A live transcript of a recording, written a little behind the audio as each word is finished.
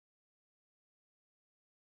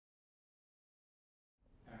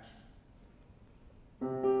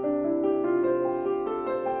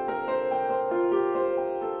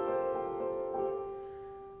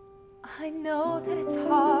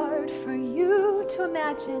to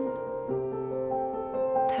imagine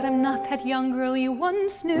that I'm not that young girl you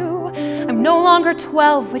once knew. I'm no longer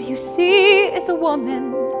 12, what you see is a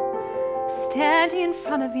woman standing in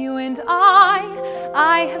front of you, and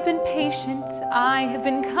I have been patient, I have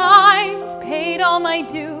been kind, paid all my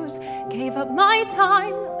dues, gave up my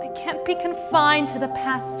time. I can't be confined to the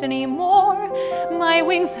past anymore. My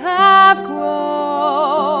wings have grown.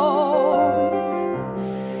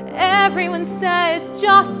 Everyone says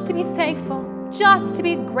just to be thankful, just to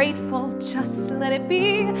be grateful, just to let it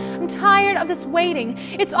be. I'm tired of this waiting,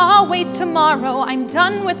 it's always tomorrow. I'm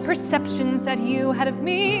done with perceptions that you had of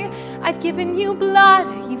me. I've given you blood,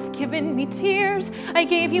 you've given me tears. I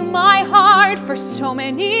gave you my heart for so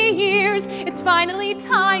many years. It's finally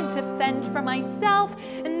time to fend for myself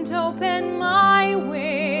and open my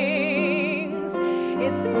wings.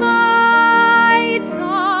 It's my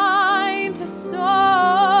time to soar.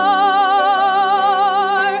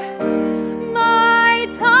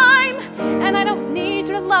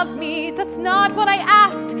 Love me, that's not what I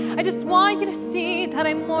asked. I just want you to see that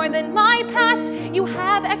I'm more than my past. You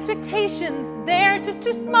have expectations, they're just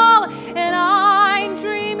too small, and I'm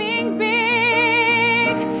dreaming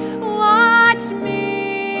big. Watch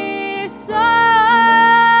me soar.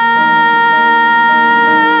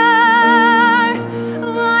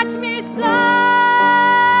 Watch me soar.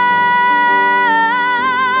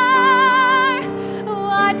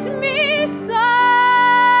 Watch me soar.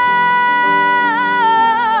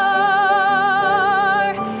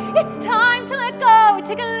 It's time to let go,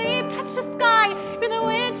 take a leap, touch the sky. Feel the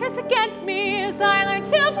wind press against me as I learn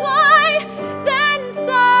to fly. Then soar.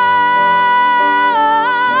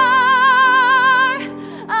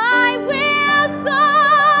 I will soar.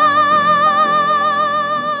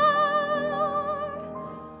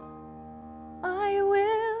 I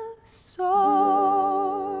will soar.